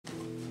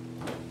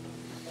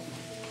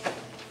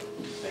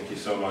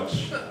so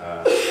much,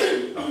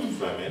 Dr.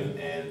 Fleming,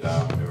 and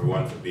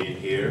everyone for being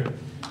here.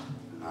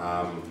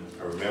 I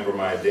remember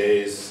my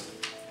days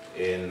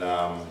in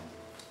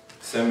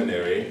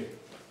seminary.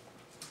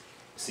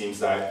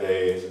 Seems like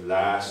the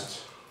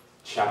last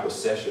chapel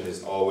session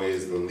is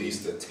always the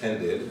least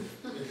attended.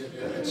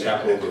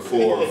 Chapel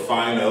before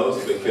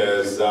finals,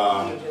 because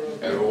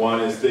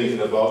everyone is thinking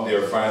about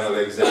their final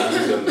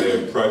exams and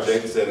their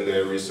projects and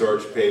their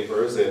research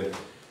papers,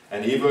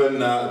 and even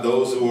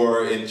those who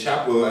are in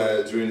chapel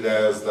during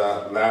those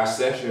last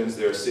sessions,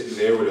 they're sitting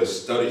there with a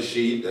study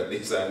sheet. At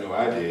least I know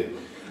I did.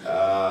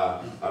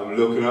 I'm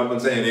looking up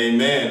and saying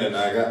amen, and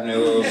I got my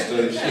little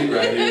study sheet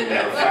right here,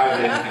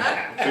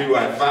 3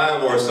 by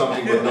 5 or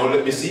something, but don't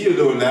let me see you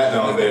doing that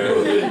down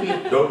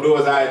there. Don't do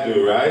as I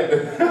do, right?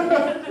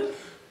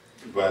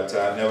 But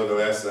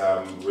nevertheless,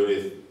 I'm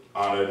really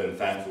honored and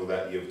thankful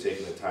that you've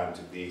taken the time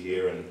to be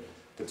here, and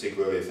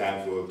particularly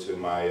thankful to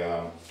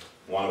my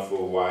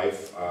wonderful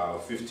wife,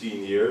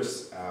 15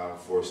 years,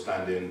 for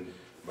standing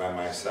by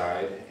my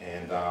side,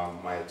 and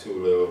my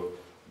 2 little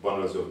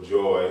bundles of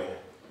joy,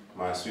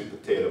 my sweet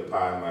potato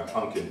pie and my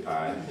pumpkin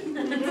pie. Look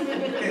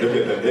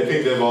at them. They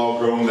think they've all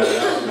grown that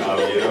out now,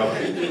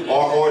 you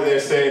know. Or they're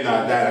saying,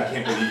 Dad, I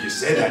can't believe you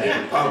said that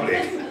in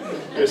public.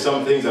 There's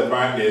some things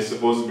apparently are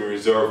supposed to be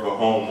reserved for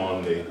home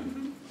only.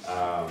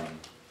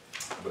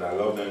 But I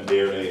love them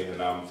dearly,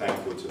 and I'm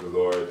thankful to the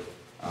Lord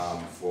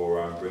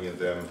for bringing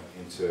them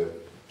into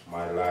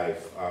my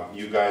life.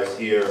 You guys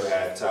here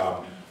at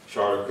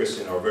Charlotte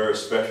Christian are very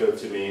special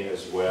to me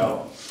as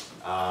well.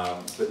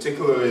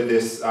 Particularly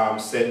this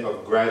set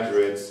of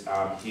graduates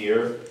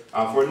here,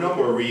 for a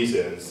number of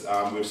reasons.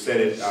 We've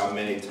said it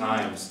many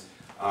times.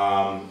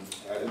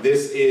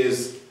 This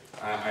is,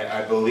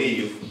 I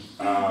believe,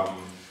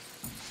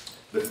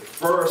 the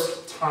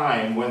first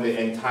time when the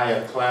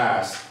entire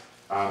class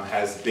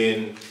has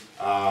been,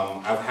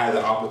 I've had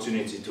the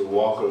opportunity to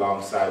walk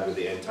alongside with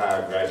the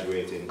entire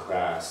graduating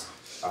class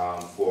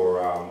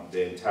for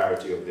the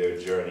entirety of their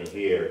journey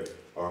here,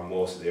 or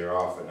most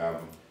thereof, and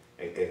I'm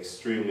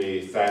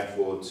extremely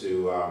thankful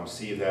to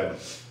see them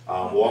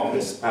walk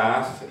this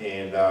path,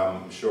 and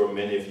I'm sure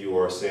many of you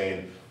are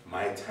saying,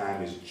 my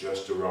time is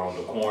just around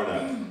the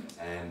corner,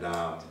 and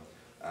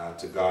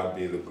to God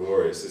be the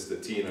glory. Sister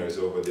Tina is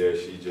over there,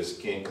 she just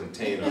can't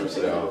contain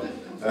herself.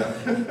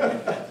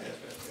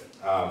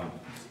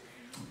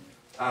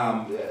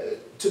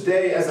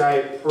 Today, as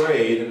I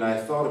prayed and I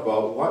thought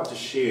about what to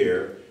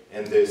share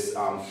in this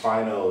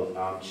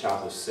final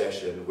chapel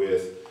session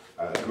with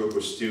a group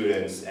of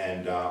students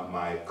and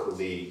my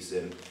colleagues,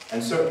 and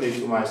certainly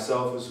to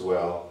myself as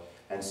well.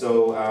 And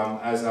so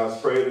as I've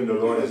prayed and the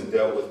Lord has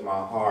dealt with my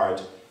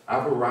heart,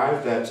 I've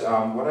arrived at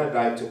what I'd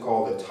like to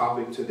call the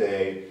topic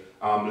today,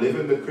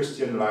 living the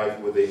Christian life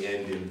with the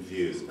end in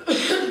view.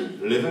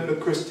 Living the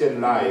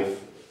Christian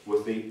life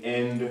with the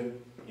end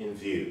in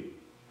view.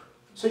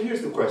 So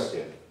here's the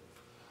question.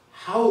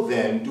 How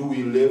then do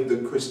we live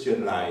the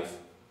Christian life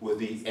with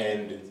the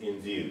end in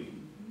view?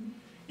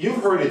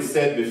 You've heard it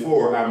said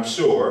before, I'm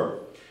sure,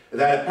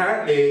 that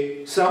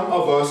apparently some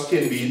of us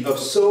can be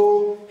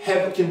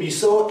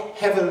so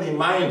heavenly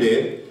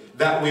minded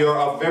that we are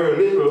of very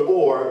little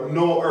or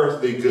no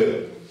earthly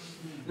good.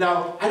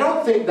 Now, I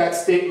don't think that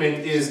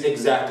statement is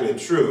exactly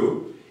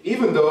true,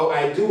 even though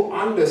I do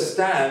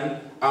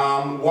understand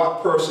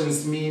what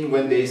persons mean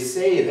when they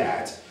say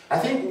that. I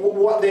think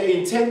what they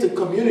intend to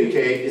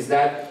communicate is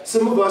that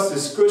some of us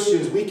as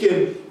Christians, we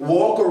can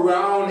walk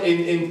around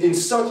in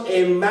such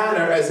a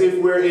manner as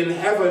if we're in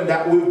heaven,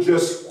 that we've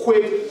just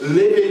quit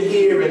living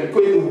here and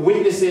quit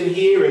witnessing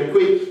here and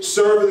quit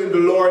serving the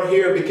Lord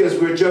here because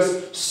we're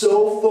just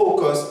so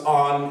focused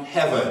on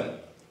heaven.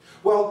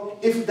 Well,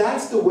 if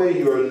that's the way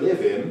you're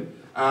living,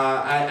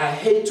 I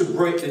hate to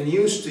break the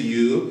news to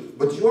you,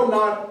 but you're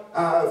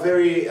not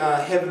very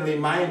heavenly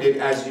minded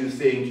as you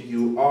think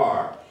you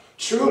are.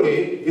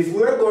 Truly, if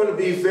we're going to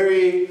be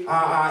very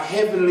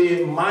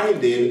heavenly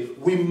minded,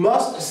 we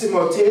must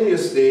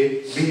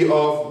simultaneously be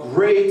of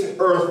great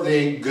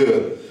earthly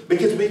good.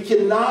 Because we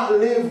cannot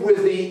live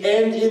with the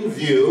end in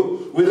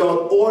view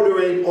without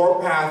ordering our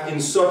path in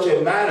such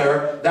a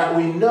manner that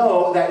we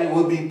know that it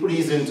will be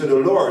pleasing to the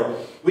Lord.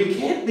 We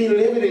can't be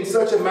living in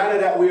such a manner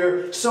that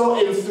we're so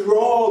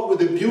enthralled with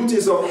the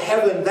beauties of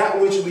heaven, that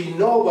which we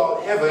know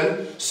about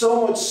heaven,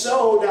 so much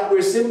so that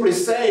we're simply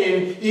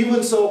saying,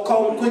 even so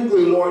come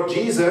quickly, Lord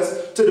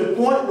Jesus, to the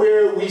point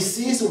where we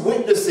cease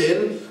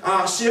witnessing,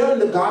 sharing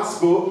the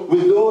gospel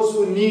with those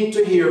who need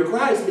to hear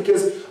Christ.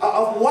 Because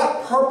of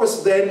what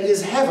purpose then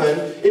is heaven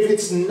if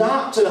it's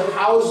not to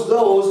house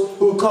those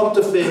who come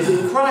to faith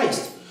in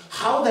Christ?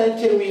 How then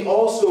can we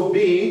also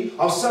be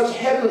of such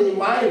heavenly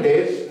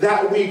minded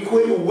that we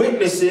quit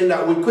witnessing,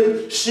 that we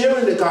quit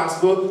sharing the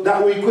gospel,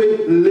 that we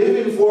quit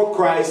living for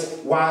Christ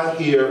while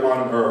here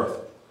on earth?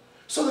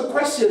 So the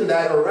question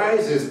that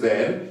arises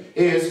then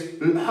is,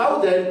 how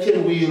then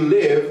can we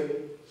live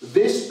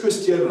this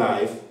Christian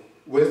life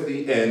with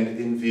the end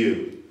in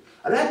view?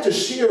 I'd like to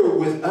share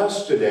with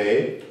us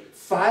today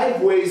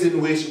 5 ways in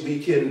which we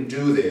can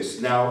do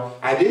this. Now,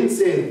 I didn't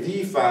say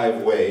the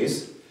 5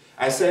 ways.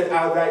 I said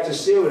I'd like to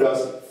share with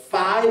us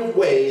 5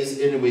 ways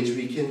in which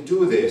we can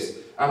do this.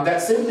 That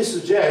simply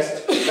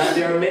suggests that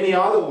there are many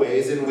other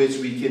ways in which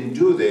we can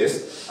do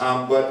this,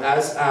 but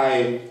as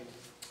I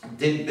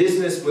did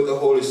business with the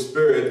Holy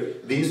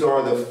Spirit, these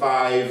are the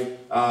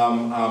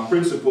 5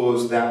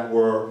 principles that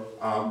were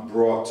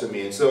brought to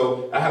me. And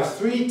so I have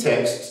 3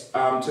 texts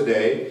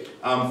today.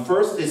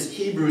 First is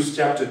Hebrews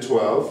chapter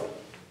 12,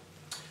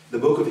 the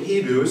book of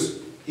Hebrews,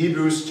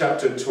 Hebrews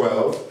chapter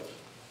 12.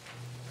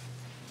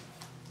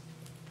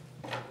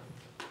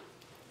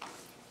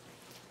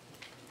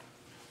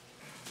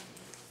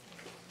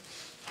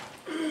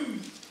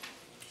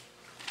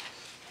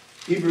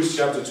 Hebrews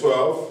chapter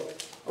 12,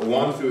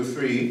 1 through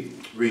 3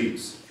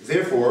 reads,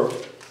 "Therefore,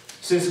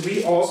 since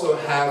we also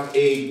have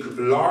a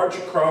large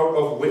crowd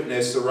of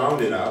witnesses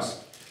surrounding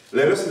us,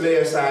 let us lay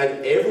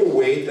aside every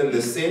weight and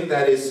the sin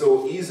that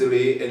so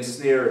easily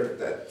ensnares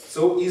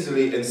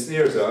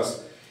us,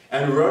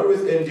 and run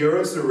with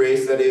endurance the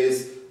race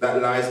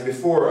that lies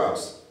before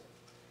us,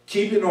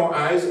 keeping our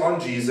eyes on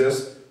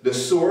Jesus, the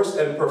source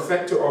and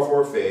perfecter of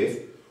our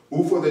faith,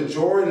 who for the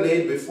joy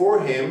laid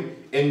before him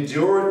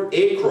endured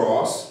a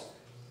cross,"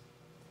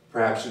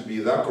 perhaps should be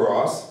the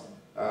cross,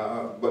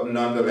 but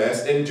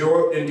nonetheless,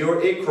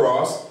 endured a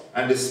cross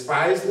and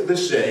despised the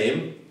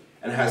shame,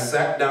 and has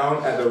sat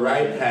down at the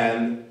right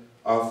hand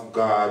of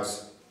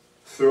God's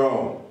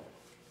throne.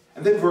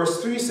 And then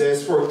verse 3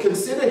 says, "For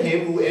consider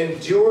him who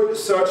endured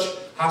such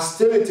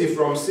hostility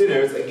from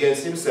sinners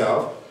against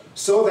himself,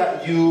 so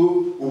that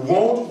you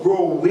won't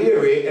grow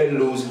weary and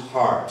lose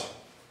heart."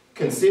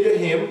 Consider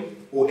him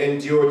who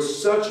endured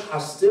such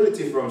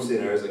hostility from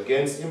sinners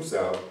against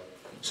himself,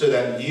 so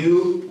that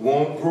you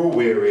won't grow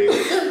weary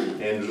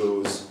and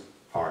lose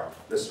heart.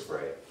 Let's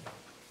pray.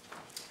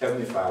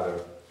 Heavenly Father,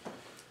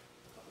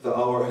 the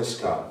hour has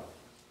come.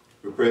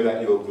 We pray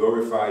that you'll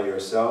glorify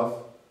yourself,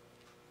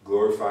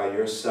 glorify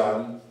your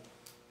Son,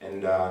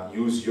 and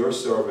use your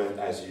servant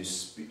as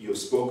you've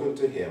spoken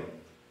to him.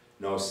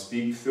 Now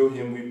speak through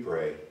him, we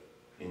pray,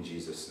 in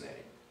Jesus'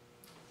 name.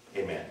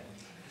 Amen.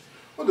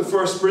 Well, the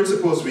first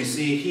principles we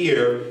see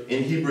here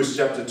in Hebrews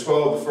chapter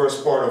 12, the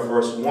first part of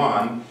verse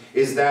 1,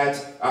 is that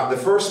the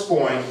first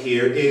point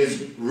here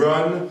is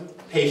run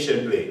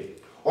patiently.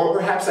 Or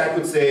perhaps I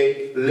could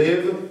say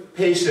live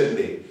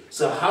patiently.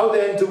 So how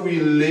then do we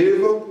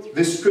live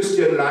this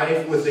Christian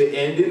life with the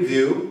end in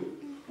view?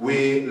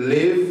 We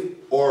live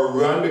or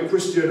run the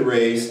Christian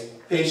race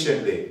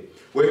patiently.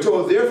 We're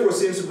told, therefore,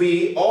 since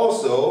we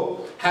also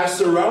have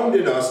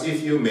surrounded us,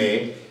 if you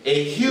may,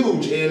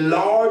 a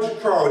large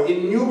crowd,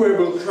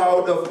 innumerable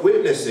crowd of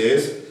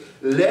witnesses,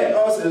 let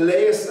us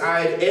lay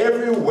aside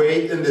every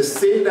weight and the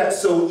sin that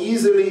so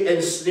easily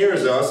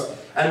ensnares us,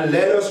 and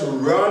let us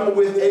run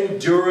with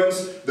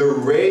endurance the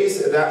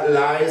race that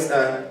lies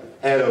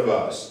ahead of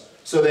us.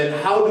 So then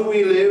how do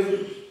we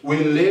live? We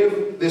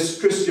live this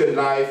Christian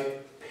life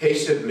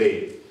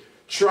patiently.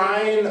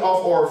 Trying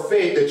of our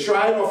faith, the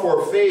trying of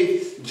our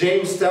faith,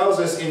 James tells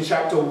us in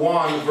chapter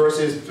 1,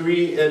 verses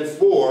 3 and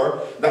 4,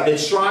 that the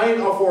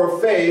trying of our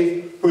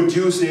faith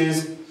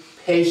produces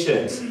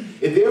patience.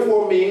 It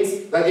therefore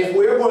means that if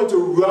we're going to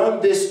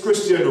run this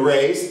Christian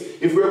race,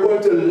 if we're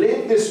going to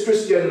live this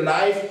Christian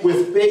life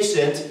with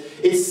patience,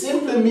 it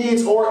simply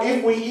means, or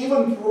if we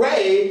even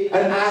pray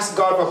and ask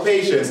God for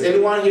patience.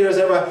 Anyone here has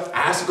ever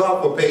asked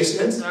God for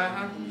patience?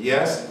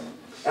 Yes?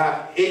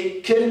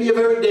 It can be a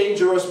very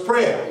dangerous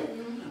prayer.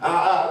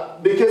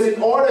 Because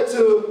in order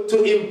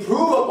to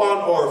improve upon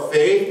our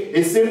faith,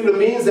 it simply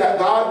means that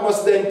God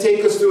must then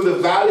take us through the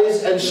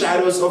valleys and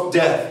shadows of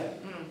death.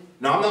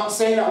 Now, I'm not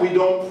saying that we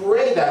don't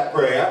pray that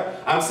prayer.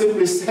 I'm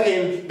simply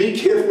saying be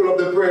careful of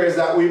the prayers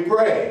that we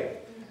pray.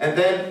 And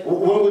then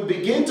when we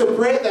begin to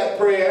pray that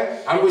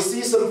prayer and we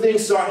see some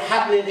things start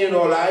happening in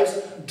our lives,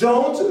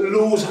 don't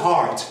lose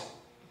heart.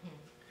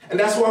 And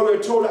that's why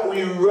we're told that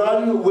we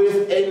run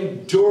with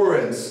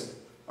endurance.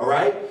 All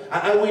right?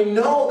 And we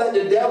know that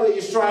the devil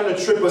is trying to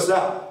trip us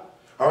up.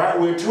 All right?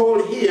 We're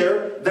told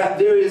here that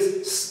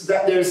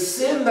there's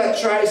sin that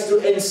tries to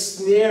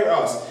ensnare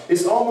us.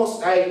 It's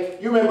almost like,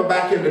 you remember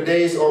back in the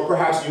days, or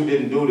perhaps you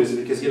didn't do this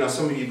because, you know,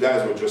 some of you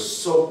guys were just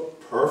so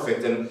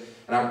perfect. And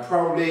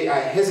I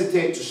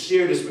hesitate to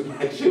share this with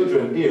my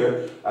children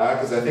here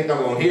because I think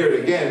I'm going to hear it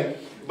again.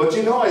 But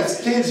you know,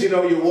 as kids, you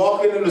know, you're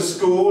walking into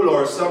school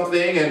or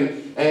something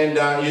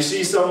and you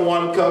see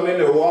someone coming,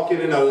 they're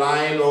walking in a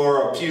line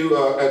or a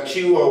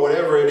queue or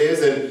whatever it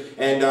is,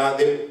 and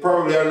they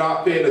probably are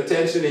not paying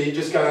attention, and you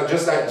just kind of,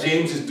 just like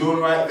James is doing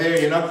right there,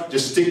 you know,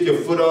 just stick your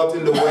foot out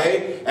in the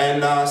way,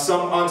 and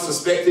some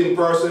unsuspecting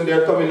person,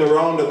 they're coming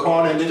around the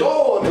corner and they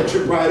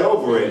trip right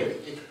over it.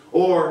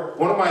 Or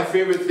one of my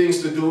favorite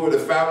things to do with the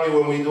family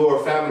when we do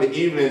our family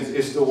evenings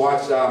is to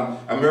watch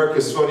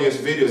America's Funniest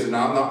Videos. And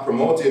I'm not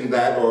promoting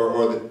that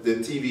or the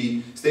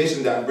TV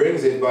station that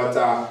brings it, but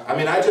I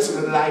mean, I just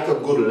like a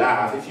good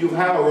laugh. If you've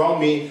hung around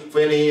me for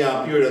any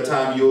period of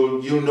time,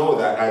 you'll know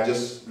that I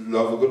just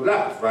love a good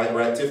laugh,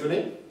 right,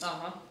 Tiffany?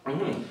 Uh-huh.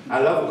 I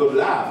love a good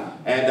laugh.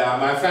 And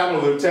my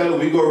family would tell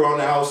we go around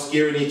the house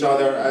scaring each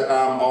other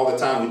all the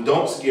time. We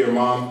don't scare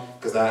Mom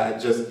because I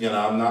just,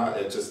 I'm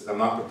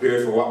not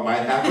prepared for what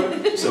might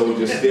happen. So we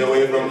just stay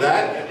away from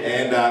that.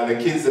 And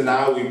the kids and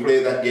I, we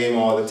play that game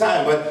all the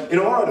time. But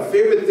one of the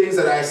favorite things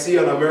that I see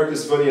on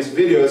America's Funniest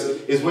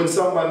Videos is when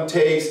someone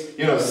takes,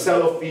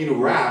 cellophane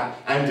wrap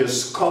and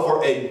just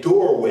cover a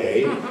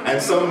doorway,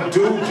 and some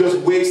dude just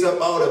wakes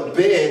up out of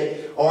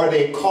bed, or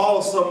they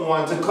call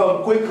someone to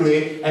come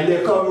quickly, and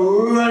they come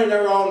running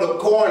around the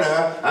corner,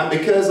 and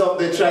because of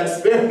the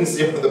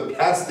transparency of the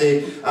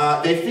plastic,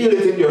 they feel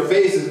it in their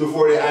faces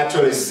before they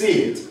actually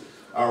see it.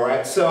 All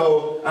right,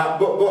 so,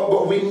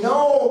 but we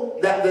know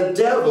that the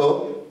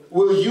devil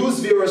will use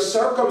various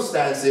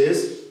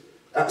circumstances,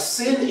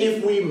 sin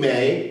if we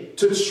may,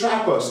 to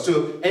trap us,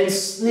 to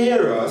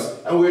ensnare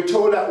us, and we're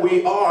told that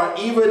we are,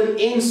 even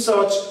in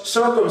such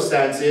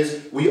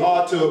circumstances, we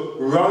ought to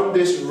run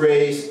this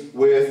race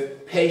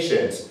with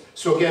patience.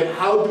 So again,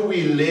 how do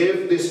we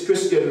live this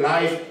Christian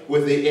life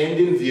with the end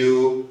in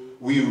view?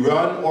 We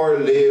run or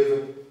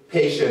live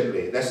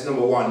patiently. That's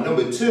number one.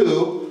 Number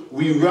two,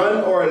 we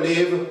run or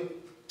live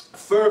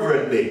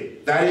fervently.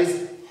 That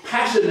is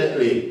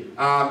passionately,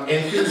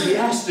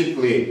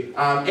 enthusiastically,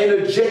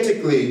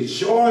 energetically,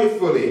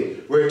 joyfully.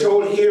 We're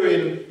told here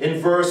in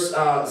verse,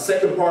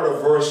 second part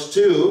of verse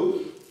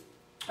 2,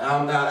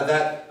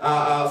 that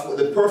for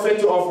the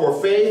perfecter of our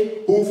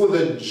faith, who for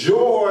the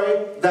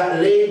joy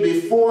that lay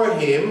before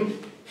him,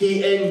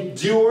 he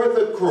endured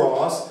the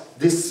cross,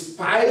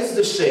 despised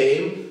the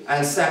shame,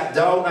 and sat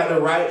down at the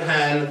right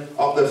hand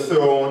of the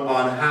throne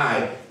on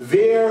high.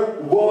 There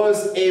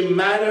was a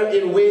manner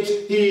in which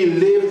he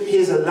lived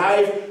his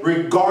life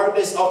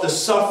regardless of the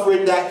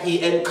suffering that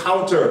he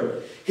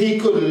encountered. He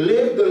could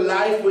live the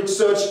life with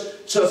such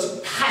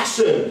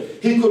passion.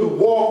 He could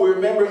walk. We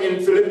remember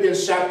in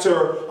Philippians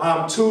chapter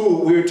 2,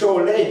 we're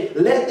told, hey,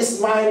 let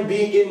this mind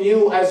be in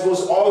you as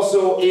was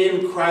also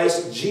in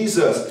Christ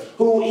Jesus,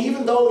 who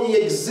even though he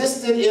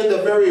existed in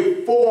the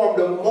very form,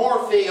 the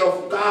morphe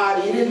of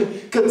God, he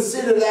didn't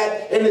consider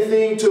that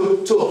anything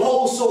to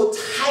hold so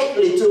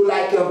tightly to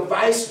like a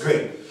vice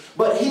grip.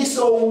 But he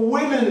so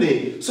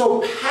willingly,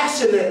 so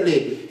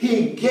passionately,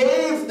 he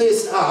gave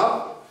this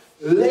up,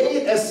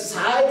 laid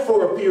aside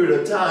for a period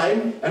of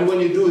time. And when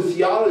you do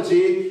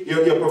theology,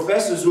 your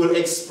professors will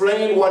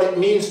explain what it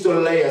means to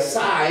lay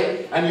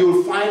aside, and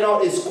you'll find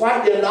out it's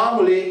quite the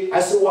anomaly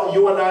as to what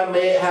you and I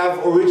may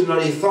have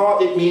originally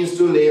thought it means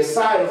to lay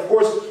aside. Of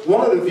course,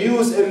 one of the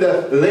views in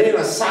the laying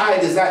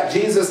aside is that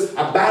Jesus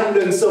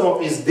abandoned some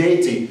of his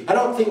deity. I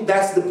don't think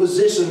that's the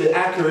position, the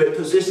accurate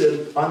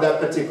position on that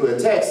particular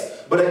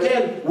text. But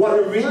again, what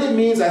it really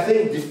means, I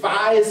think,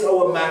 defies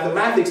our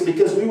mathematics,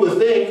 because we would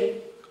think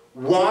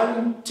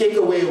 1 take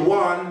away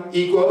 1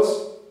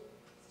 equals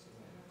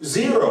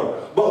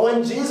 0. But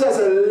when Jesus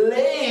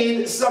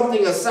laid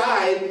something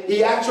aside,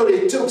 he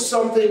actually took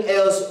something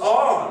else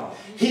on.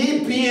 He,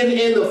 being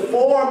in the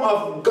form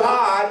of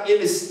God,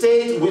 in a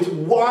state with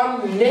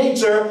one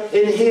nature,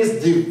 in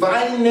his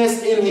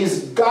divineness, in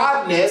his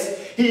godness,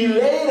 he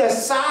laid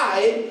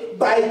aside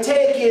by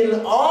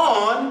taking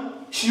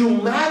on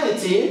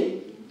humanity.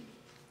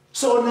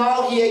 So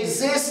now he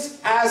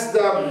exists as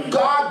the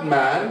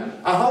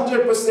God-man,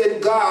 100%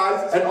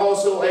 God, and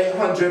also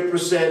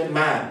 100%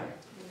 man.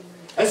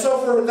 And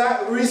so for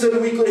that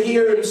reason, we could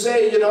hear him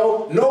say,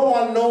 no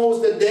one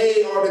knows the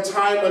day or the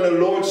time when the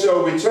Lord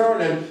shall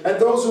return. And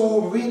those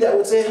who read that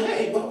would say,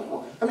 hey,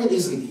 well,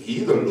 isn't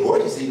he the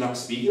Lord? Is he not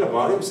speaking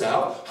about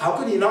himself? How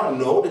could he not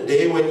know the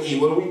day when he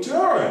will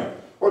return?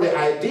 Well, the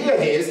idea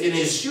is, in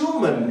his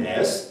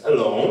humanness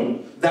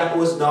alone, that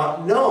was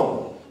not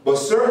known. But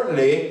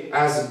certainly,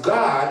 as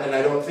God, and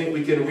I don't think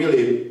we can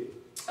really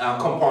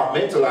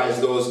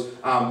compartmentalize those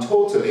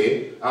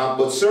totally,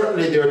 but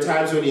certainly there are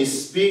times when he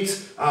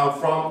speaks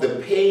from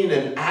the pain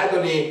and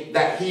agony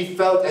that he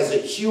felt as a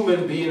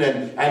human being,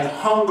 and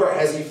hunger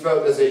as he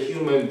felt as a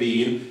human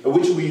being,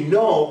 which we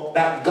know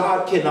that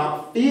God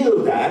cannot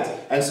feel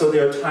that. And so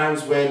there are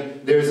times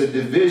when there's a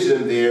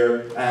division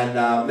there, and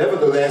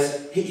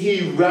nevertheless,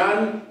 he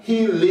ran,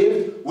 he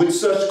lived with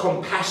such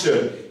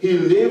compassion, he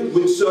lived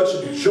with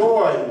such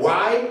joy.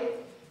 Why?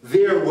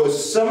 There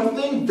was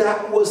something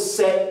that was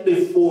set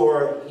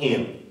before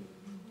him.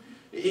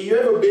 You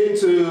ever been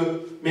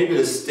to maybe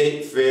the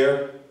state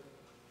fair?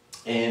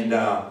 And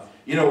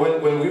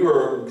when we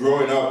were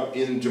growing up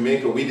in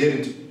Jamaica, we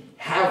didn't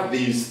have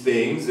these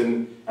things,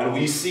 and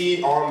we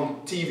see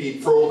on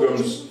TV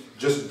programs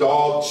just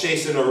dogs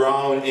chasing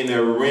around in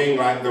a ring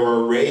like they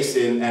were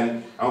racing,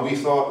 and we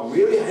thought,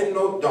 really? I didn't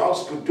know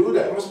dogs could do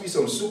that. There must be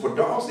some super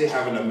dogs they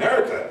have in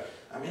America.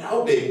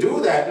 How'd they do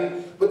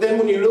that? But then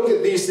when you look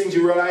at these things,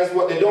 you realize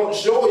what they don't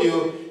show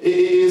you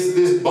is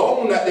this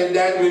bone that they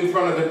dangle in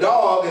front of the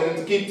dog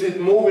and keep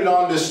it moving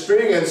on the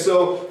string. And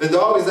so the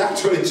dog is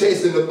actually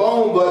chasing the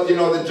bone, but they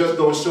just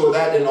don't show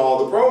that in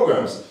all the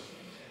programs.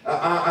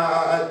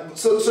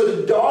 So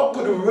the dog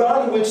could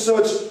run with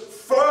such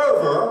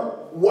fervor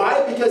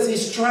Why? Because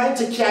he's trying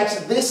to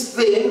catch this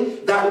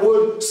thing that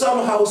would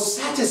somehow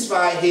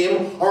satisfy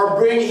him or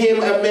bring him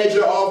a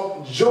measure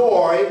of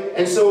joy,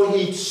 and so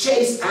he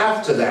chased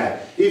after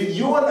that. If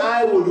you and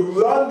I would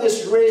run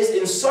this race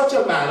in such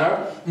a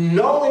manner,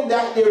 knowing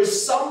that there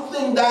is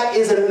something that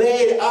is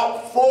laid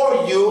up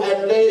for you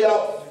and laid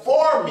up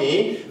for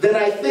me, then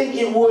I think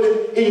it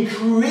would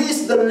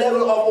increase the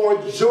level of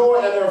our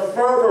joy and our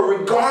fervor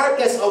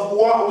regardless of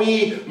what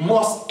we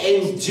must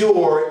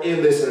endure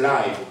in this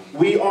life.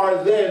 We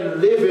are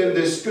then living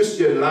this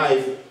Christian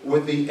life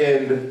with the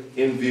end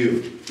in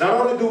view. Not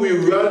only do we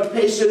run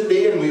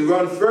patiently and we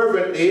run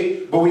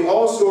fervently, but we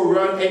also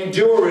run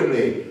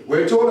enduringly.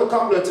 We're told a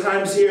couple of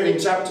times here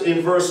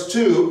in verse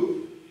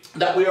 2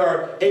 that we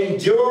are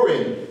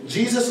enduring.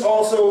 Jesus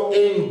also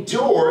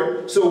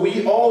endured, so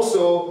we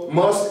also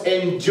must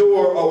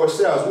endure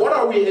ourselves. What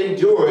are we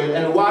enduring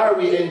and why are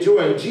we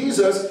enduring?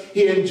 Jesus,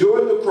 he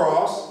endured the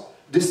cross,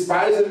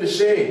 despising the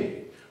shame.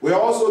 We're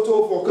also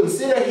told, for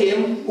consider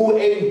him who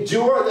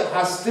endured the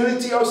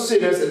hostility of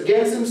sinners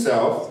against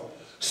himself,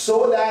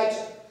 so that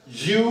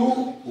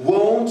you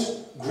won't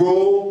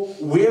grow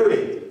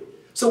weary.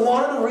 So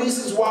one of the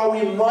reasons why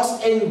we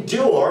must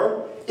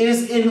endure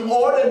is in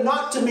order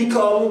not to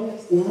become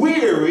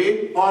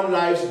weary on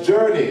life's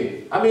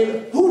journey. I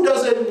mean, who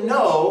doesn't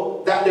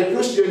know that the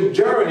Christian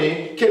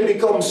journey can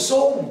become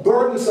so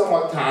burdensome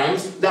at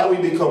times that we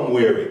become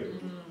weary?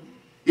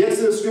 Yes,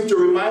 the scripture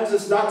reminds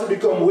us not to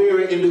become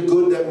weary in the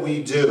good that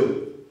we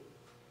do.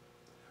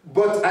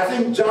 But I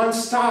think John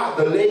Stott,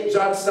 the late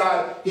John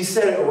Stott, he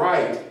said it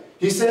right.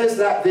 He says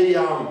that the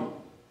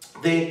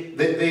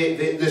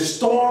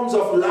storms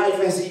of life,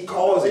 as he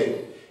calls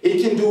it,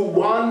 it can do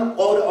one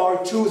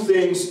or two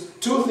things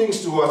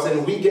to us,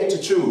 and we get to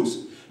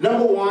choose.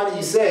 Number one,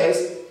 he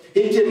says,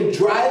 it can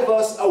drive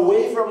us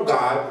away from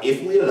God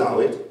if we allow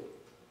it,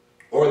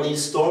 or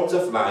these storms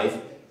of life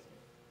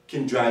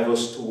can drive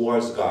us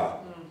towards God.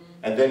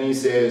 And then he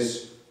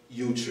says,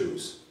 you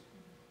choose.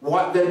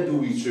 What then do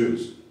we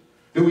choose?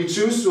 Do we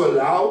choose to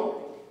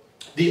allow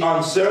the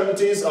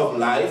uncertainties of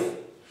life?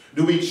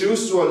 Do we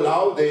choose to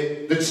allow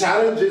the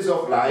challenges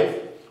of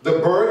life, the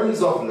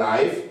burdens of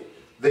life,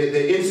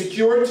 the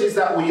insecurities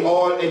that we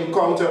all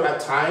encounter at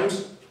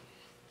times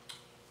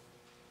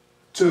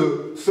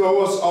to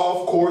throw us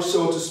off course,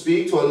 so to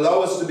speak, to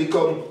allow us to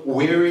become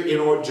weary in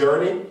our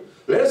journey?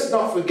 Let us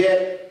not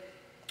forget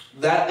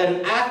that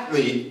an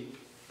athlete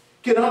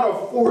cannot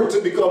afford to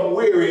become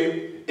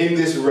weary in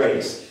this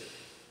race.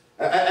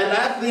 An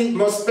athlete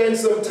must spend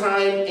some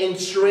time in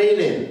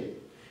training.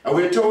 And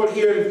we're told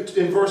here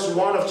in verse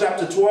 1 of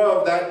chapter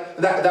 12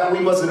 that we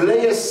must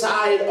lay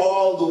aside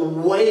all the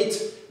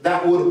weight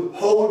that would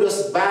hold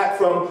us back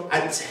from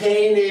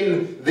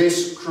attaining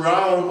this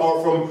crown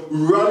or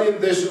from running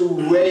this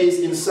race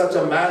in such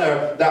a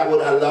manner that would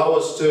allow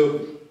us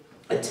to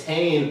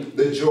attain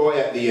the joy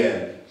at the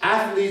end.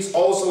 Athletes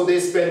also,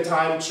 they spend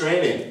time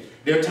training.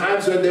 There are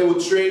times when they will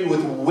train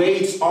with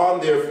weights on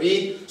their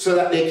feet so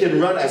that they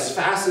can run as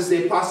fast as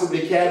they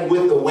possibly can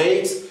with the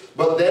weights.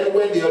 But then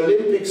when the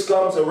Olympics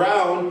comes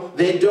around,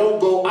 they don't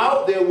go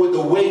out there with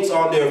the weights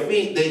on their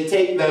feet. They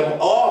take them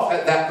off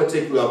at that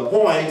particular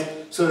point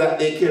so that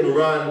they can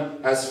run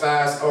as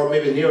fast, or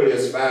maybe nearly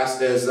as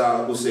fast as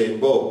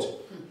Usain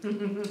Bolt.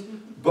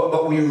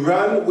 But we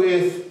run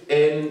with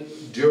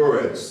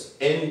endurance,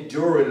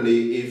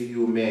 enduringly, if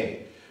you may.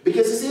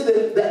 Because you see,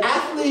 the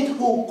athlete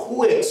who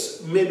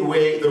quits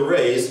midway the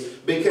race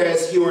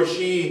because he or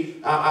she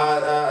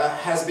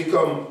has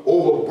become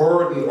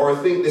overburdened, or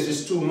think this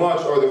is too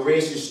much, or the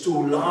race is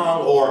too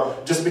long, or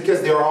just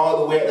because they're all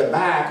the way at the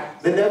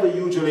back, they never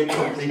usually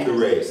complete the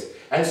race.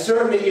 And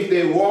certainly if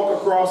they walk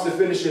across the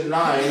finishing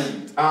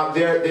line,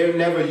 they're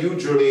never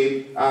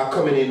usually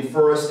coming in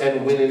first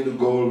and winning the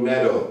gold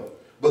medal.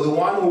 But the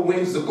one who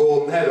wins the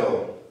gold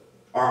medal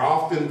are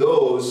often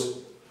those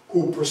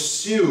who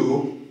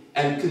pursue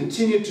and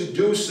continue to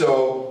do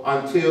so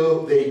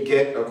until they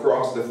get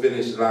across the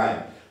finish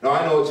line. Now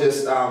I know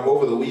just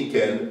over the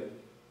weekend,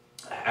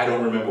 I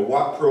don't remember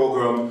what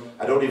program,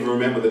 I don't even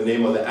remember the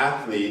name of the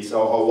athletes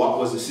or what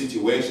was the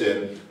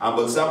situation,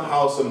 but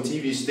somehow some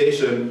TV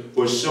station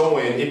was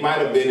showing, it might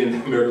have been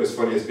in America's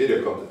Funniest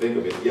Video, come to think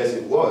of it. Yes,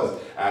 it was,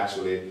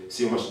 actually.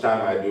 See how much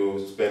time I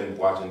do spend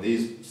watching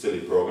these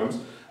silly programs.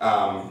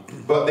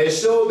 But they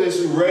showed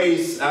this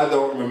race, I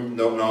don't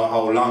know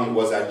how long it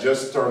was, I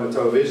just turned the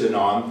television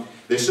on.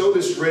 They showed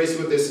this race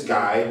with this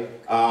guy.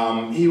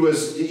 He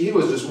was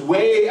just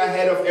way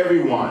ahead of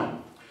everyone.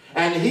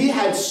 And he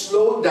had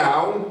slowed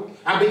down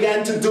and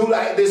began to do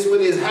like this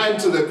with his hand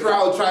to the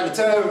crowd, trying to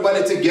tell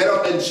everybody to get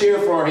up and cheer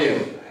for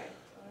him.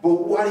 But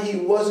what he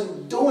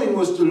wasn't doing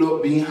was to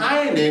look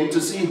behind him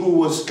to see who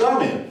was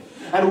coming.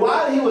 And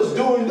while he was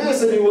doing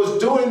this, and he was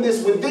doing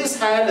this with this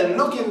hand and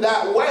looking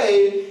that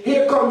way,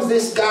 here comes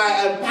this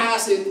guy and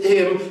passes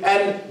him.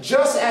 And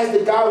just as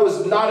the guy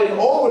was nodding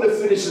over the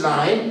finish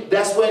line,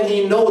 that's when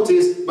he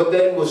noticed, but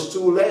then it was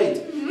too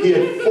late. He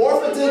had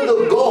forfeited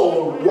the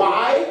goal.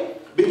 Why?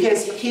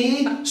 Because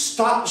he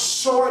stopped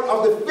short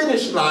of the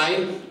finish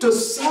line to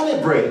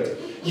celebrate.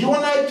 You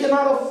and I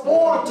cannot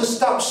afford to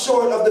stop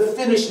short of the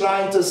finish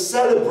line to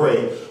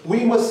celebrate.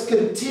 We must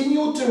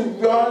continue to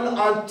run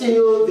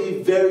until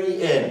the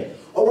very end.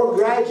 Our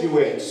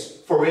graduates,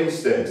 for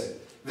instance,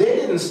 they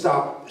didn't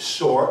stop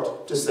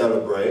short to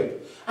celebrate.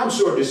 I'm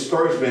sure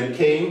discouragement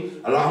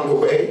came along the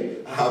way.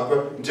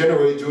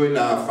 Generally during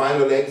our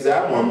final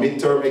exam or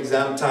midterm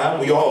exam time,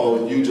 we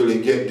all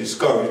usually get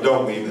discouraged,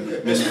 don't we,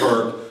 Miss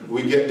Burke?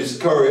 We get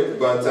discouraged,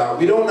 but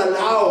we don't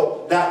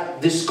allow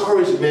that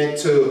discouragement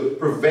to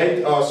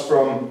prevent us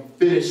from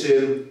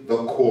finishing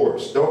the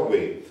course, don't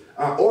we?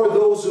 Or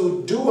those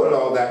who do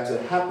allow that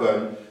to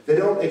happen, they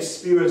don't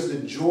experience the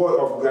joy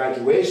of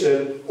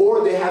graduation,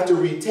 or they have to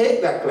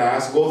retake that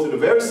class, go through the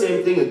very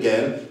same thing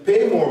again,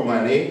 pay more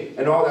money,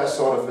 and all that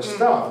sort of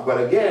stuff.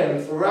 But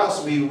again, for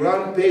us, we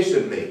run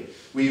patiently,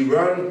 we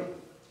run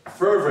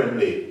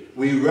fervently,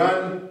 we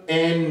run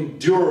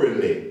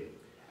enduringly.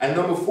 And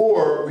number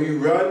 4, we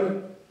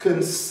run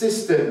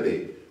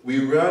consistently. We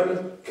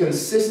run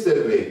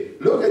consistently.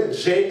 Look at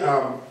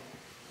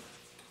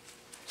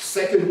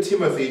 2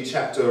 Timothy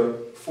chapter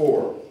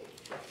 4.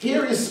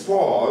 Here is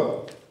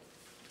Paul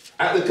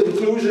at the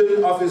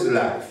conclusion of his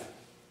life.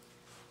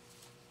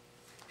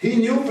 He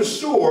knew for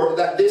sure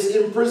that this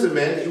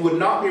imprisonment, he would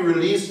not be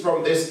released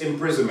from this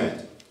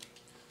imprisonment.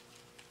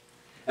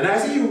 And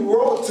as he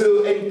wrote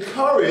to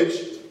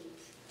encourage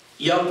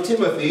young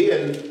Timothy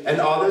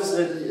and others,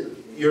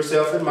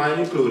 yourself and mine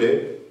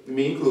included,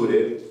 me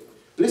included,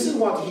 listen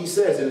what he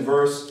says in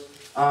verse,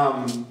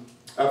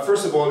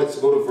 first of all, let's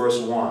go to verse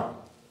 1.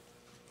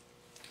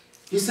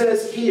 He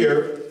says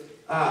here,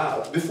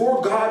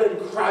 before God and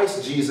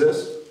Christ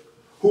Jesus,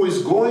 who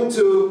is going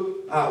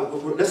to,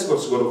 let's go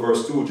to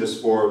verse 2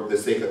 just for the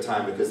sake of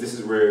time, because this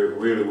is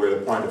really where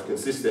the point of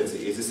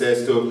consistency is. It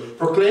says to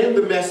proclaim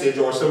the message,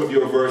 or some of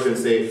your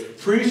versions say,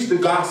 preach the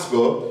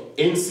gospel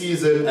in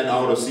season and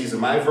out of season.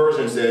 My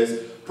version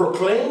says,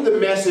 proclaim the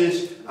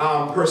message,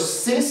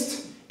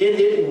 persist in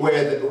it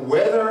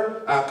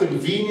whether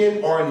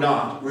convenient or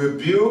not.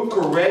 Rebuke,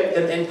 correct,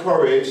 and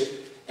encourage,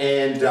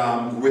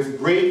 and with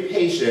great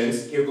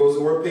patience, here goes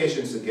the word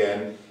patience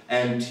again,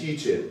 and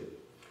teach it.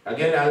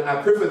 Again,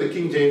 I prefer the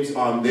King James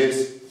on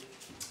this,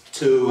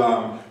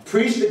 to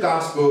preach the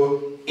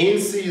gospel in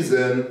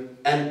season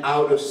and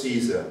out of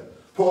season.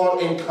 Paul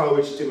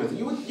encouraged Timothy.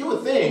 You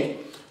would think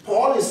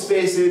Paul is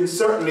facing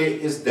certainly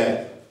his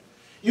death.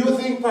 You would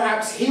think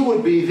perhaps he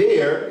would be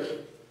there,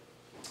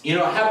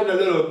 having a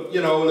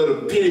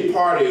little pity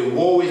party.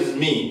 Woe is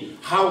me.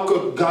 How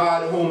could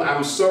God, whom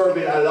I'm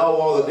serving, allow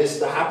all of this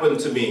to happen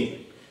to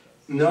me?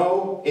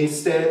 No,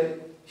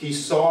 instead, he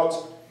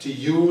sought to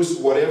use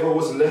whatever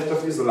was left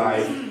of his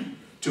life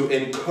to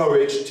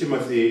encourage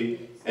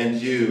Timothy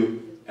and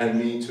you and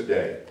me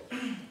today.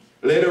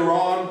 Later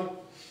on,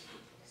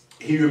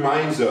 he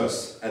reminds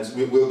us, and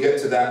we'll get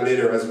to that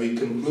later as we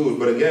conclude,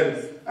 but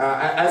again,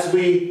 as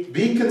we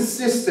be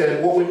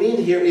consistent, what we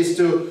mean here is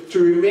to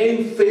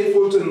remain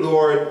faithful to the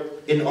Lord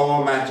in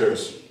all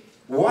matters.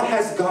 What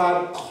has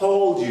God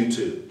called you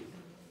to?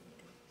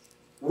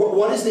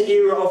 What is the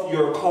area of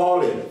your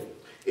calling?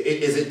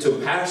 Is it to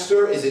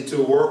pastor? Is it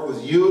to work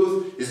with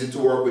youth? Is it to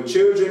work with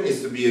children?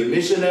 Is it to be a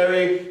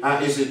missionary?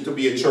 Is it to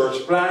be a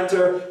church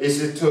planter?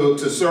 Is it to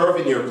serve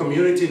in your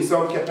community in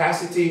some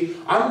capacity?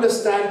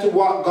 Understand to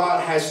what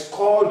God has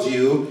called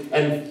you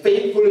and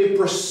faithfully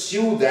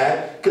pursue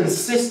that,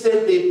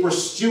 consistently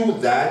pursue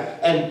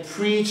that, and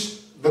preach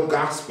the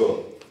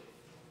gospel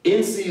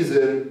in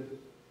season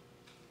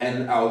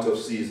and out of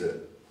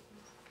season.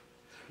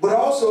 But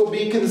also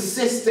be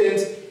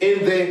consistent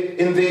in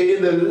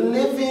the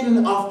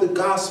living of the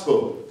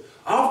gospel.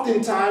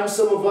 Oftentimes,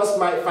 some of us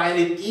might find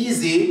it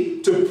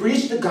easy to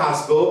preach the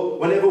gospel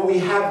whenever we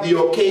have the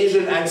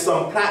occasion and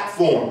some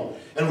platform.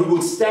 And we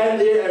would stand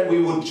there and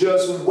we would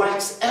just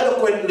wax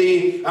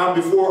eloquently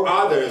before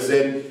others.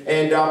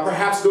 And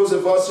perhaps those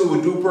of us who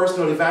would do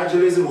personal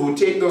evangelism, we would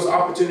take those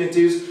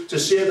opportunities to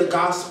share the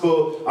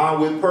gospel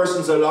with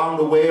persons along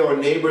the way, or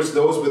neighbors,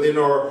 those within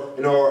our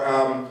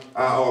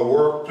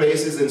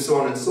workplaces, and so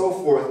on and so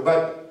forth.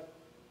 But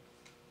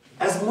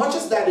as much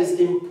as that is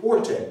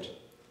important,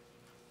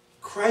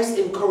 Christ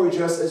encouraged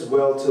us as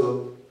well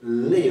to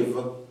live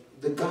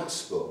the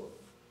gospel.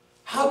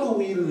 How do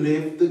we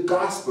live the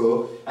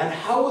gospel, and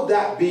how would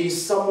that be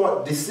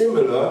somewhat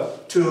dissimilar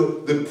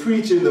to the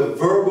preaching, the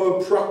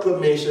verbal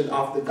proclamation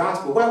of the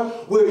gospel?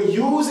 Well, we're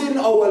using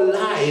our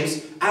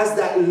lives as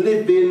that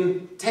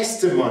living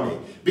testimony.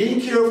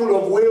 Being careful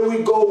of where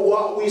we go,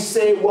 what we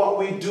say, what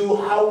we do,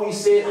 how we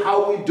say it,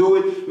 how we do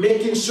it,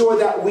 making sure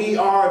that we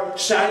are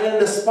shining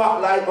the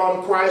spotlight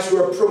on Christ.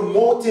 We're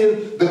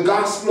promoting the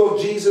gospel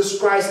of Jesus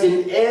Christ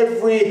in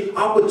every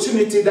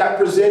opportunity that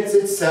presents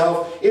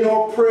itself, in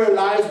our prayer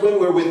lives,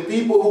 when we're with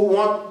people who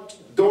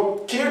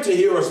don't care to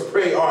hear us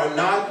pray or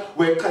not.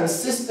 We're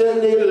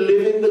consistently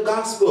living the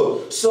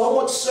gospel. So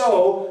much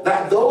so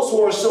that those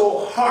who are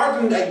so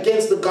hardened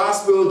against the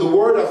gospel, the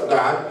word of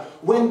God,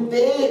 when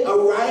they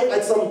arrive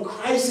at some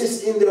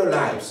crisis in their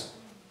lives,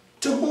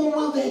 to whom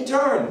will they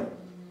turn?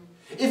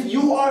 If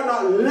you are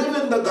not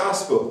living the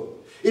gospel,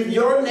 If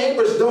your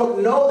neighbors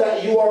don't know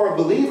that you are a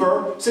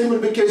believer, simply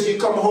because you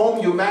come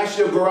home, you mash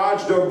your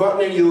garage door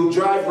button and you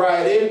drive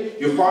right in,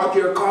 you park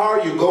your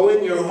car, you go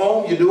in your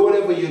home, you do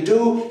whatever you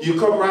do, you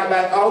come right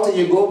back out and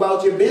you go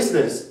about your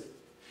business.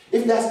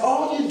 If that's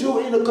all you do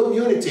in a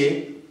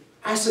community,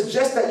 I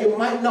suggest that you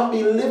might not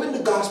be living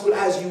the gospel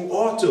as you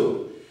ought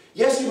to.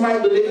 Yes, you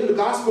might be living the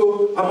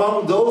gospel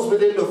among those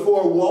within the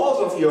four walls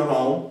of your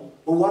home,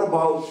 but what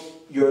about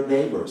your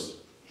neighbors?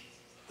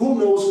 Who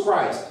knows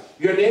Christ?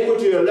 Your neighbor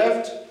to your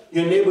left,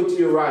 your neighbor to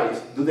your right,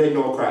 do they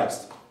know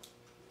Christ?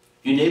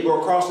 Your neighbor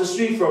across the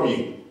street from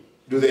you,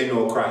 do they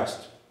know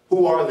Christ?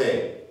 Who are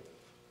they?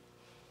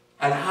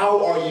 And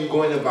how are you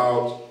going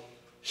about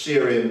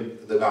sharing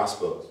the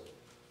gospel?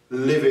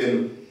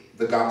 Living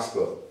the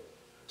gospel?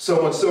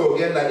 So much so,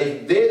 again, that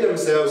if they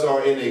themselves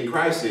are in a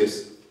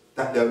crisis,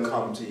 that they'll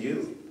come to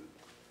you.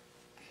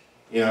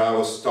 You know, I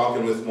was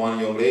talking with one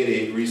young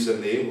lady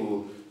recently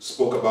who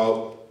spoke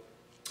about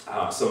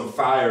some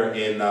fire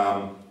in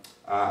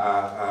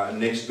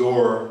next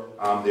door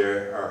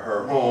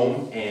her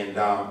home, and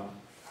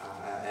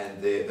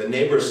the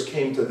neighbors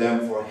came to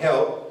them for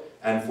help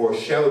and for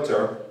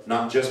shelter,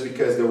 not just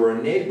because they were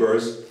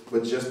neighbors,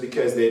 but just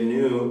because they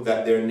knew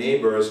that their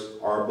neighbors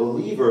are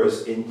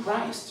believers in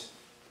Christ.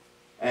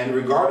 And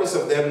regardless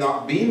of them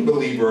not being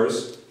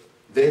believers,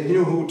 they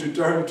knew who to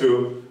turn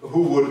to,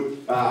 who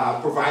would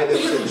provide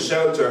them some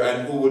shelter,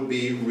 and who would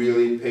be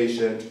really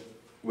patient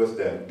with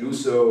them. Do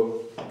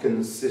so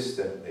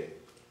consistently.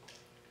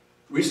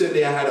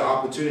 Recently, I had an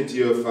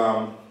opportunity of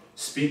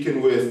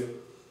speaking with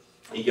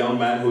a young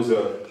man who's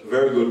a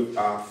very good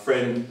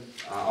friend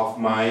of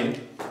mine,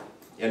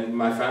 and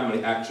my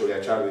family actually. I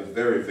try to be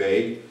very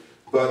vague,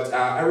 but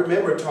I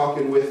remember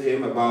talking with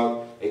him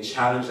about a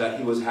challenge that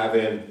he was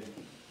having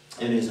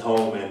in his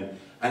home,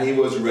 and he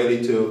was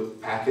ready to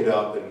pack it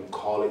up and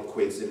call it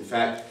quits. In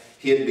fact,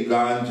 he had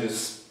begun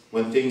just,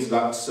 when things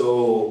got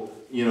so,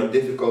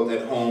 difficult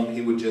at home,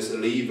 he would just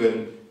leave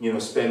and,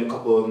 spend a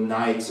couple of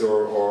nights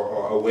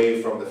or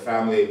away from the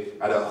family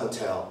at a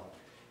hotel.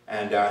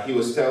 And he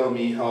was telling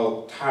me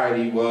how tired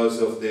he was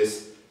of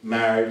this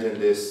marriage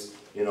and this,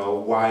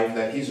 wife,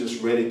 that he's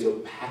just ready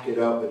to pack it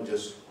up and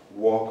just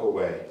walk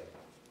away.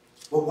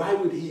 But why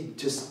would he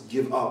just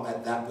give up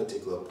at that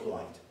particular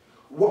point?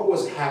 What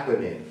was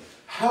happening?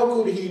 How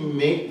could he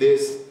make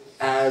this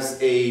as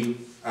a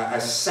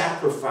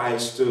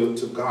sacrifice to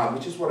God?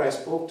 Which is what I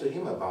spoke to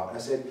him about. I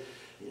said,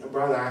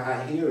 brother,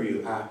 I hear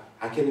you.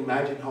 I can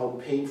imagine how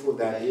painful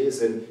that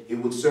is, and it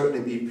would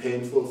certainly be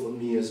painful for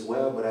me as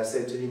well. But I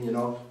said to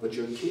him, but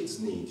your kids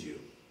need you.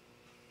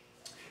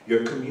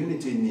 Your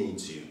community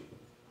needs you.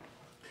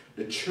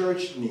 The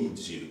church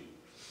needs you.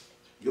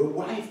 Your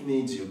wife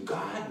needs you.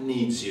 God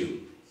needs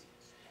you.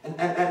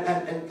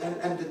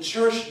 And the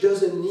church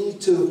doesn't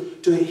need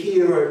to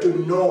hear or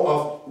to know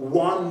of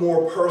one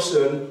more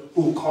person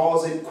who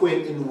calls it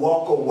quit and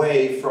walk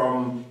away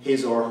from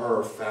his or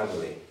her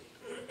family.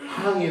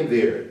 Hang in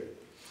there.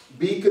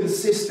 Be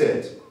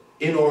consistent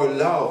in our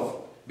love.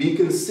 Be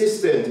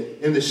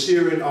consistent in the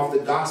sharing of the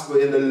gospel,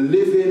 in the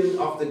living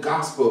of the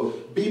gospel.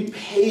 Be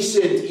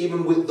patient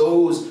even with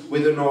those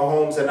within our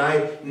homes. And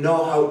I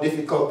know how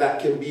difficult that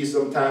can be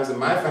sometimes, and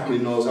my family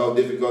knows how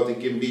difficult it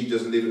can be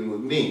just living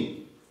with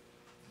me.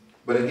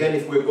 But again,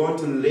 if we're going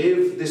to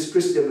live this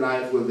Christian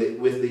life with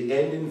the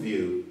end in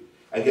view,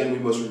 again, we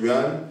must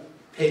run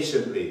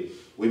patiently.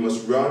 We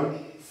must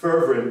run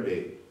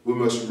fervently. We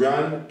must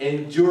run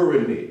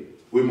enduringly.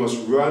 We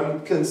must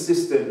run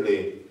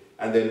consistently.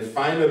 And then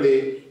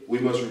finally, we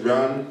must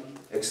run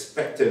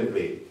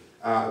expectantly.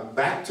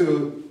 Back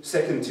to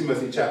 2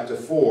 Timothy chapter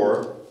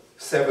 4,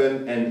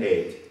 7 and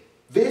 8.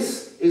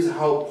 This is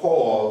how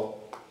Paul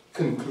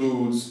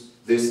concludes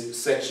this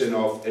section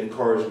of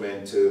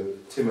encouragement to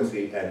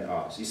Timothy and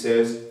us. He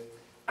says,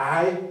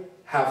 I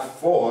have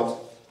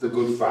fought the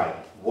good fight.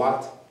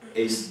 What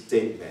a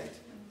statement.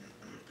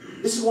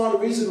 This is one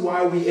reason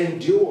why we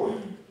endure.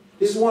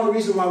 This is one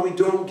reason why we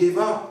don't give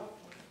up.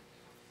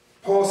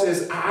 Paul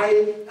says,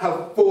 I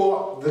have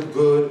fought the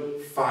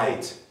good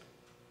fight.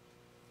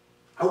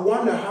 I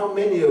wonder how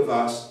many of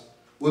us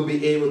will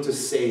be able to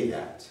say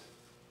that.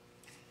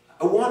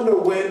 I wonder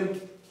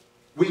when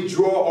we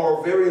draw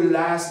our very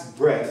last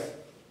breath,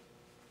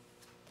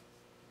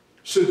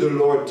 should the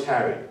Lord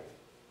tarry.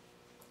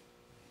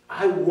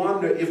 I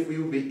wonder if we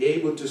will be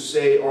able to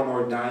say on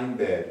our dying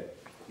bed,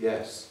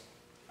 yes,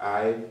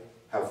 I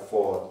have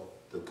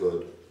fought the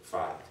good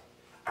fight.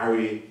 I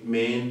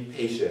remain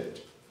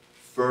patient,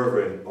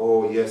 fervent.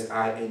 Oh, yes,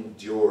 I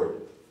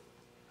endured.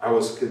 I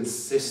was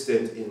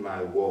consistent in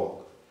my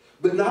walk.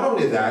 But not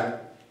only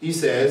that, he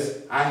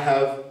says, I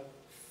have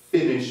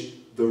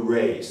finished the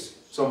race.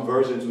 Some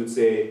versions would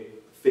say,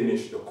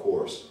 finish the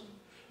course.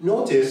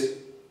 Notice,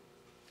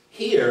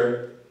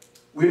 here,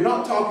 we're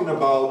not talking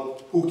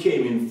about who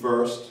came in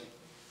first,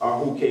 or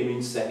who came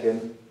in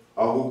second,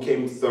 or who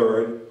came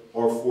third,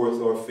 or fourth,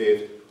 or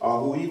fifth,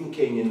 or who even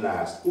came in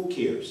last. Who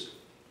cares?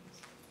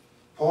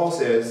 Paul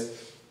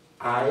says,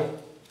 I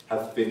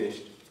have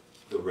finished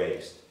the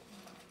race.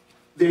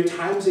 There are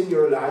times in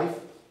your life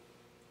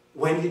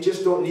when you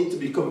just don't need to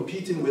be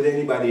competing with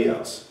anybody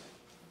else.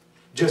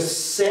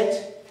 Just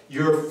set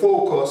your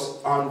focus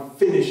on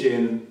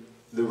finishing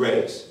the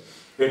race.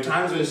 There are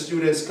times when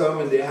students come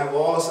and they have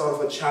all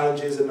sorts of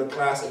challenges in the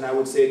class, and I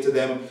would say to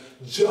them,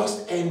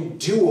 just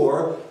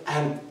endure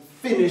and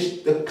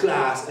finish the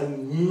class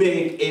and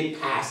make a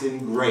passing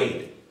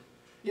grade.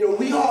 You know,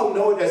 we all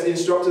know it as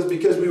instructors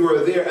because we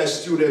were there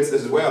as students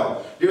as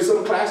well. There's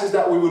some classes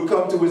that we would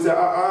come to and say,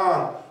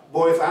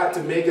 boy, if I had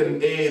to make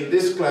an A in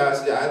this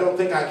class, I don't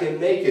think I can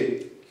make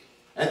it.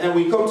 And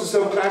we come to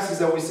some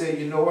classes and we say,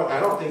 you know what, I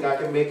don't think I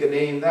can make an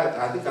A in that.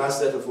 I think I'll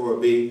settle for a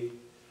B.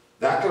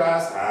 That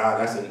class,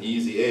 that's an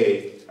easy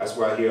A. That's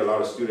what I hear a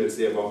lot of students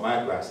say about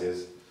my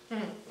classes.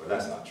 Well,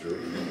 that's not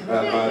true.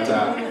 But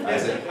I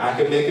said, I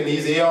can make an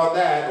easy A on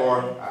that,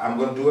 or I'm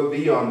going to do a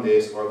B on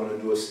this, or I'm going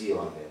to do a C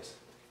on this.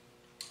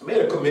 I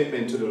made a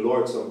commitment to the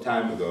Lord some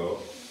time ago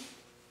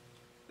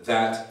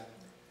that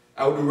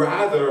I would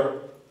rather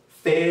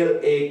fail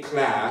a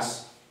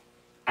class,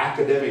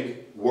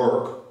 academic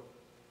work,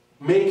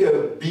 make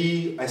a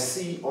B, a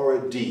C, or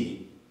a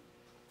D,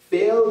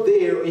 fail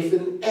there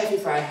even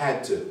if I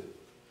had to,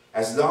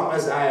 as long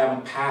as I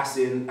am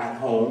passing at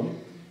home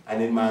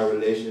and in my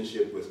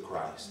relationship with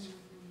Christ.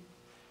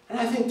 And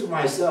I think to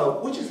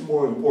myself, which is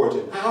more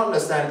important? I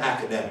understand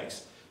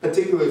academics,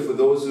 particularly for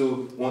those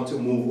who want to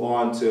move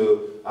on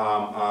to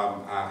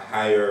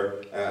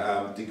higher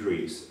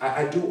degrees.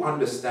 I do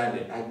understand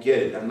it. I get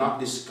it. I'm not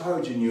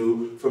discouraging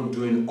you from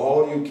doing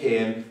all you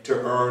can to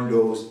earn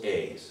those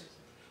A's.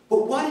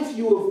 But what if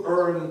you have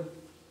earned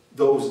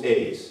those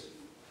A's?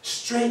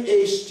 Straight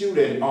A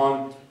student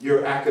on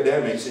your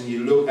academics, and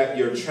you look at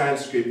your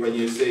transcript and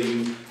you say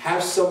you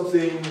have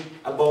something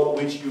about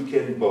which you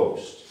can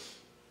boast.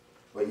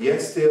 But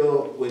yet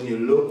still, when you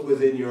look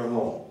within your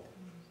home,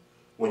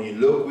 when you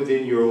look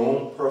within your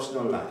own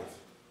personal life,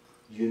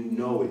 you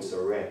know it's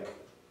a wreck,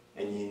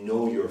 and you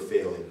know you're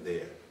failing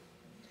there.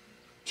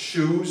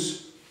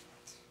 Choose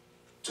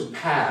to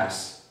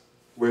pass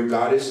where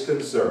God is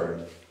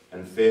concerned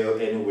and fail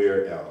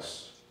anywhere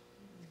else.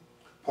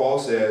 Paul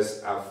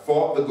says, I've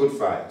fought the good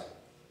fight.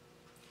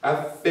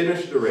 I've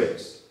finished the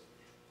race.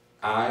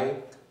 I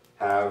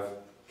have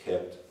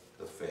kept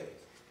the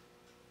faith.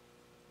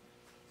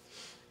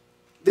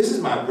 This is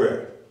my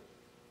prayer.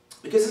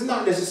 Because it's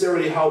not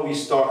necessarily how we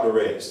start the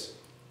race.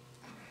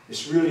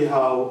 It's really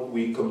how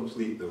we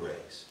complete the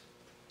race.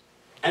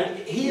 And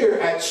here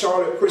at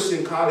Charlotte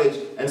Christian College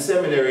and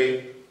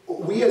Seminary,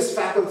 we as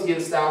faculty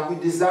and staff, we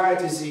desire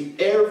to see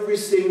every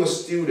single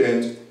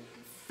student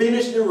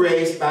finish the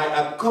race by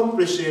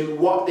accomplishing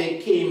what they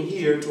came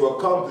here to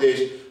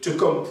accomplish, to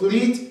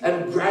complete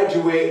and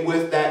graduate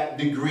with that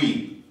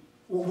degree.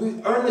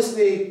 We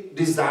earnestly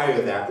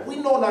desire that. We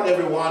know not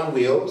everyone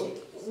will.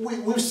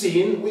 We've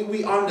seen,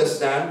 we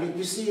understand,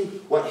 we see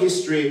what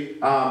history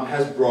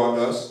has brought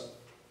us.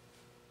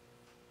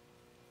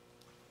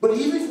 But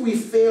even if we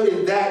fail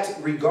in that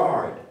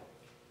regard,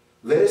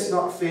 let us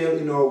not fail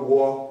in our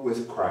walk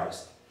with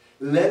Christ.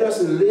 Let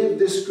us live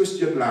this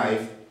Christian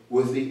life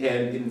with the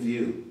end in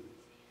view.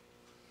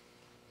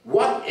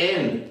 What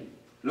end?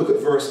 Look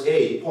at verse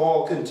 8.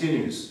 Paul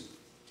continues.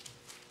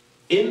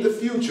 In the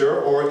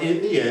future, or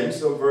in the end,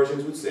 some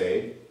versions would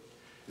say,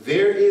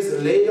 there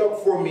is laid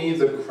up for me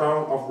the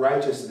crown of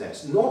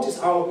righteousness. Notice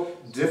how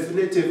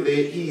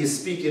definitively he is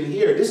speaking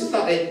here. This is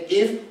not an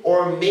if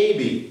or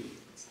maybe.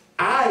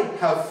 I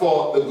have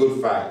fought the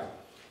good fight.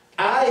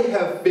 I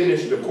have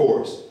finished the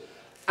course.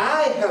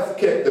 I have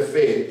kept the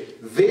faith.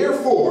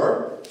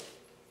 Therefore,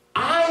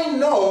 I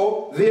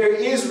know there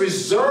is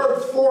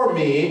reserved for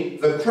me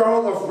the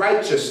crown of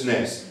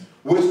righteousness,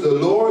 which the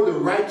Lord, the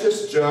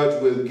righteous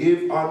judge, will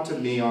give unto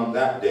me on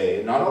that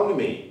day. Not only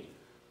me,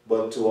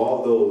 but to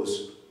all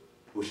those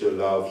who shall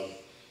love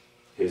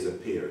his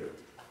appearing.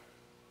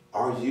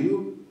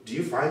 Do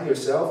you find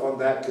yourself on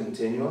that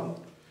continuum?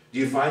 Do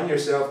you find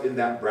yourself in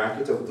that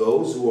bracket of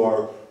those who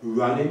are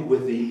running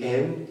with the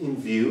end in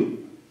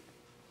view?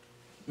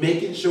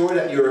 Making sure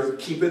that you're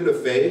keeping the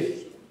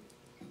faith?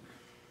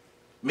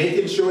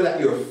 Making sure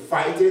that you're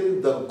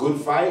fighting the good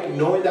fight,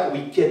 knowing that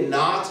we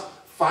cannot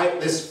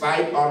fight this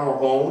fight on our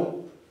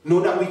own,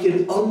 knowing that we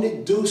can only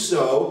do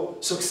so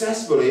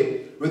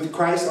successfully with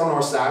Christ on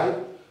our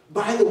side.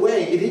 By the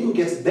way, it even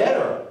gets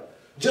better.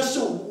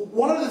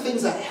 One of the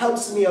things that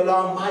helps me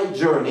along my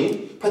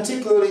journey,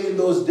 particularly in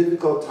those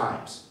difficult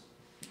times,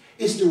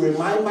 is to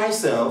remind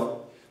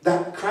myself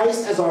that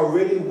Christ has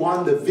already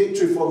won the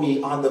victory for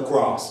me on the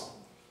cross.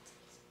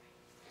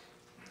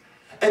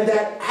 And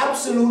that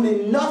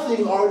absolutely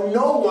nothing or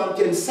no one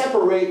can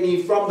separate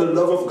me from the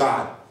love of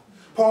God.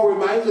 Paul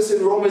reminds us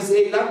in Romans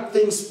 8, not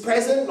things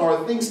present,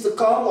 nor things to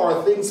come,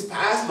 or things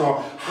past,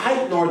 nor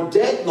height, nor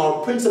depth,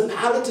 nor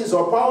principalities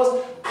or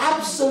powers.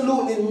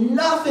 Absolutely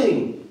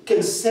nothing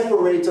can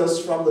separate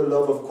us from the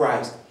love of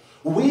Christ.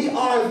 We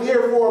are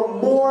therefore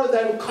more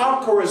than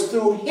conquerors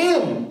through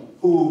him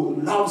who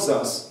loves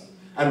us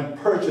and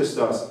purchased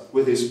us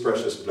with his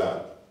precious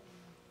blood.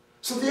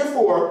 So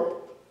therefore,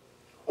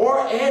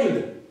 our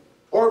end,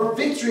 our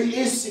victory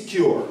is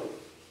secure.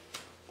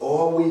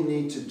 All we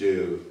need to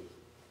do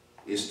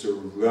is to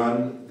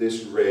run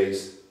this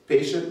race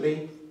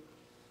patiently,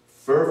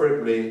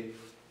 fervently,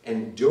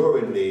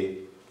 enduringly,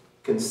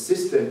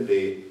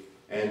 consistently,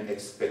 and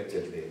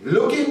expectantly.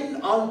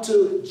 Looking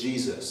unto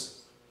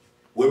Jesus,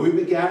 where we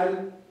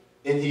began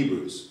in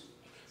Hebrews,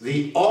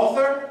 the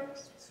author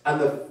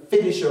and the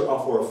finisher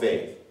of our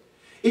faith.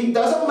 It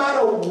doesn't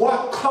matter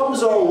what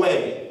comes our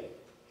way,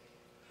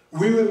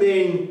 we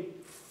remain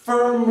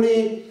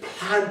firmly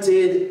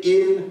planted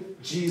in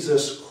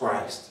Jesus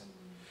Christ.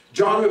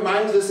 John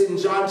reminds us in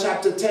John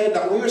chapter 10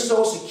 that we are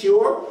so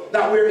secure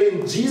that we're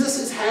in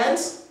Jesus'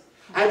 hands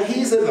and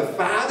he's in the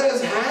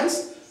Father's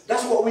hands.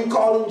 That's what we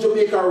call in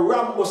Jamaica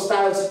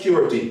Rambo-style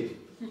security.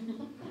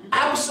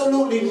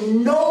 Absolutely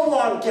no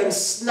one can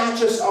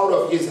snatch us out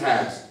of his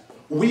hands.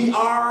 We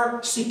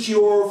are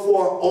secure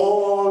for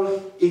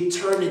all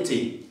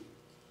eternity.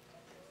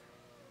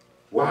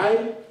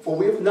 Why? For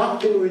we have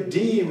not been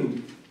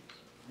redeemed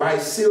by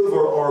silver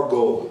or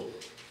gold,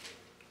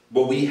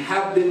 but we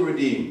have been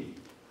redeemed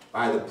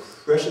by the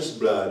precious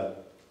blood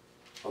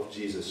of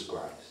Jesus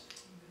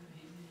Christ.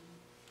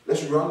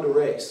 Let's run the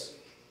race.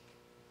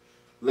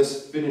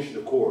 Let's finish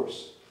the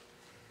course.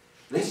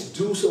 Let's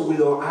do so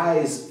with our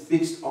eyes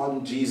fixed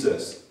on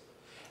Jesus.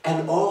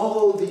 And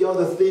all the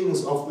other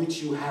things of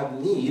which you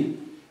have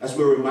need, as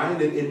we're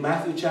reminded in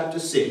Matthew chapter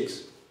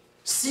 6.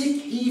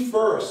 Seek ye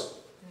first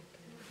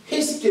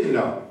his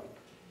kingdom,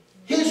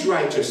 his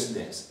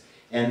righteousness,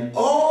 and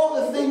all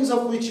the things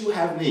of which you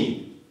have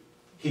need,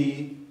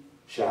 he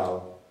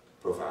shall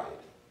provide.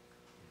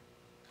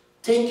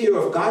 Take care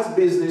of God's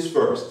business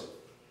first,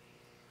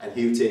 and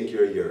he'll take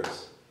care of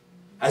yours.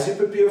 As you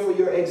prepare for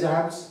your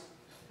exams,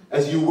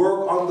 as you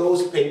work on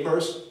those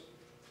papers,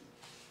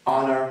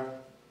 honor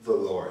the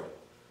Lord.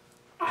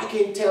 I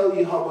can tell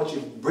you how much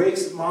it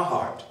breaks my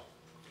heart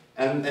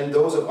and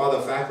those of other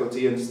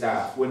faculty and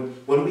staff when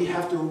we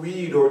have to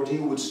read or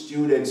deal with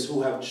students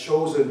who have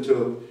chosen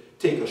to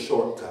take a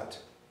shortcut.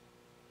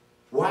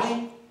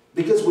 Why?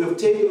 Because we've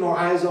taken our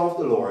eyes off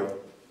the Lord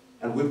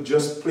and we've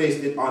just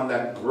placed it on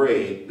that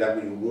grade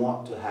that we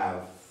want to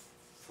have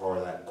for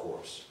that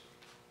course.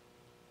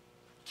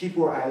 Keep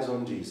our eyes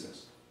on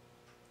Jesus.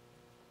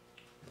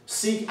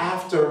 Seek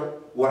after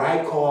what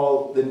I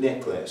call the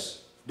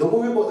necklace. Don't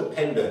worry about the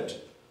pendant.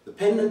 The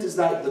pendant is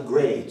like the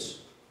grades.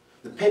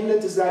 The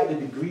pendant is like the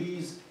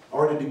degrees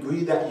or the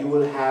degree that you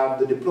will have,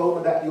 the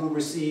diploma that you will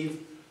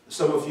receive.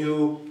 Some of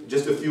you,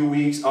 just a few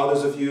weeks,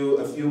 others of you,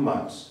 a few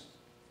months.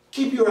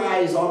 Keep your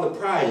eyes on the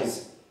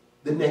prize,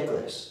 the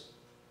necklace.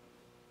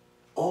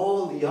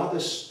 All the other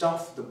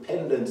stuff, the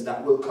pendants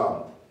that will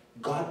come,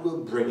 God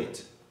will bring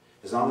it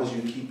as long as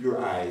you keep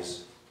your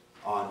eyes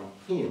on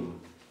him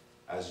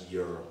as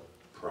your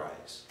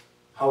prize.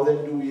 How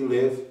then do we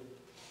live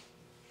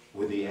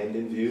with the end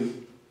in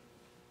view?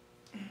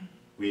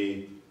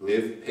 We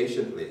live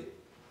patiently,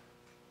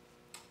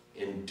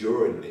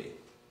 enduringly.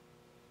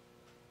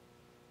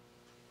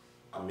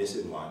 I'm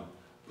missing one,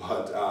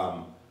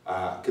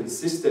 but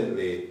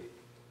consistently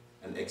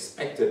and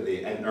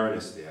expectantly and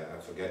earnestly. I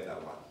forget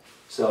that one.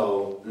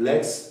 So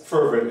let's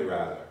fervently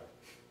rather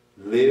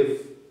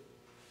live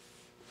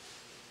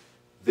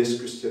this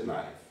Christian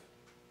life,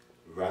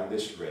 run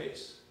this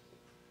race,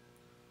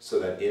 so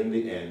that in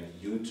the end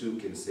you too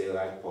can say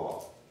like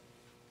Paul,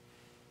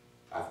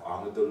 I've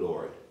honored the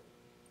Lord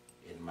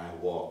in my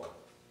walk,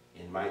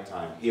 in my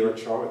time here at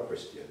Charlotte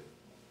Christian,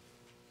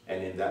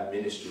 and in that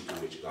ministry to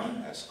which God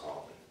has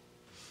called me.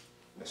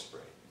 Let's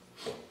pray.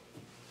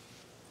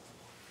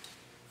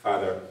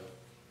 Father,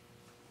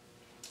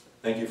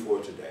 thank you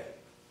for today,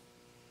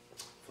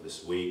 for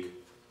this week,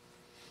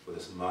 for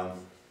this month,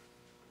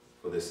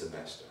 for this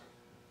semester.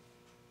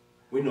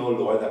 We know,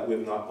 Lord, that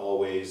we've not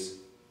always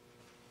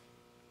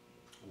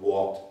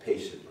walked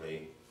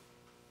patiently,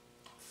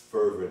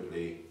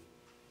 fervently,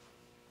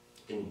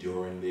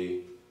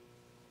 enduringly,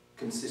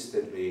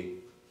 consistently,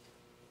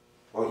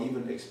 or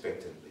even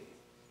expectantly.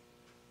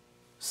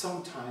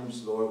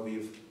 Sometimes, Lord,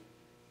 we've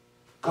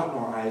gotten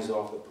our eyes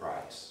off the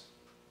prize.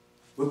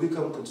 We've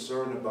become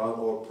concerned about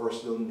our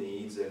personal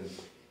needs, and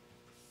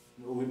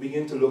we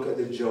begin to look at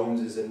the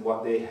Joneses and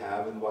what they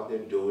have and what they're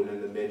doing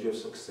and the measure of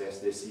success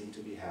they seem to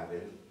be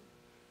having.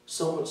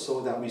 So much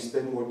so that we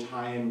spend more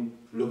time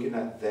looking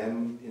at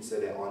them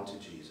instead of onto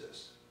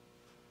Jesus.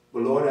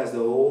 But Lord, as the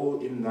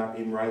old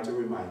hymn writer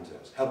reminds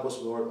us, help us,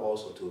 Lord,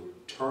 also to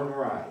turn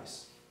our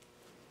eyes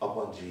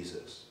upon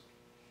Jesus,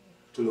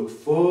 to look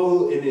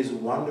full in his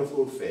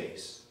wonderful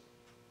face.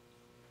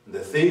 And the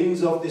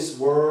things of this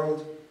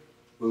world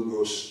will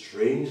grow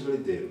strangely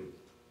dim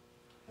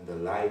in the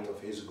light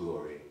of his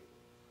glory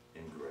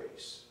and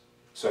grace.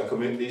 So I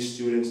commit these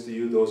students to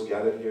you, those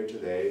gathered here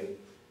today,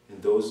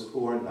 and those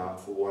who are not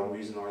for one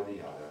reason or the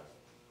other.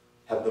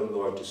 Help them,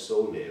 Lord, to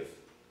so live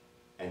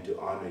and to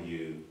honor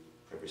you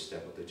every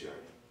step of the journey.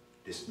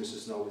 Dismiss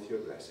us now with your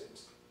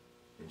blessings.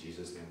 In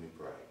Jesus' name we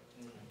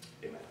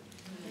pray. Amen.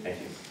 Thank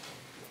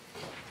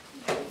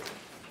you.